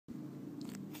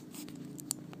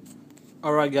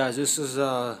Alright guys, this is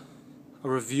a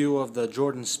review of the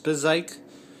Jordan Spizike.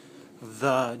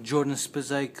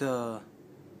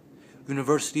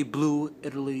 University Blue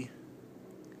Italy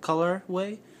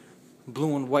colorway.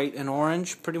 Blue and white and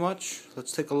orange pretty much.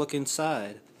 Let's take a look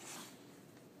inside.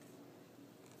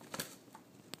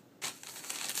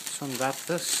 Let's unwrap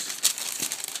this.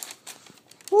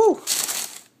 Woo!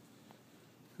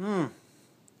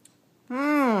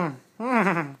 Alright,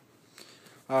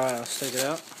 let's take it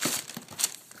out.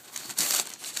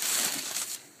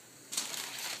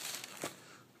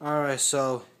 Alright,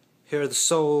 so here the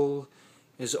sole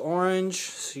is orange.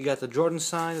 So you got the Jordan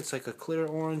sign. It's like a clear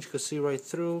orange. You can see right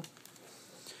through.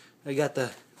 I got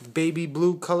the baby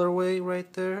blue colorway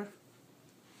right there.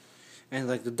 And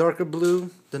like the darker blue,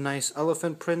 the nice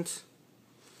elephant print.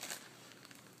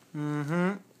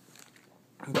 The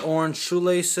orange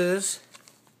shoelaces.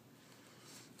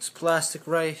 This plastic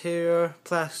right here.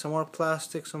 Some more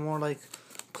plastic, some more like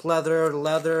pleather,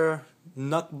 leather,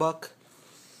 nuckbuck.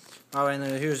 Alright, now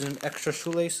here's an extra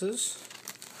shoelaces.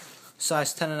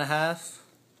 Size 10.5.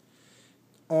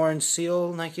 Orange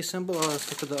seal, Nike symbol. Oh, let's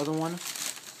look at the other one.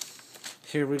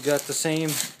 Here we got the same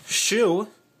shoe.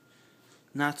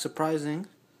 Not surprising.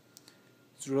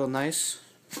 It's real nice.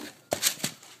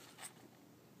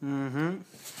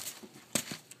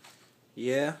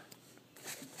 Yeah.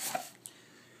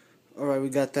 Alright, we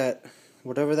got that,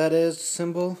 whatever that is,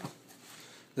 symbol.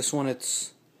 This one,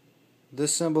 it's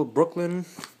this symbol, Brooklyn.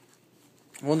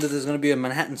 I wonder if there's going to be a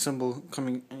Manhattan symbol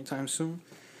coming anytime soon.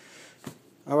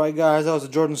 Alright guys, that was the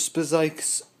Jordan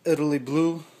Spizike Italy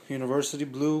blue, University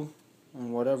blue,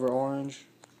 and whatever orange.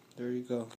 There you go.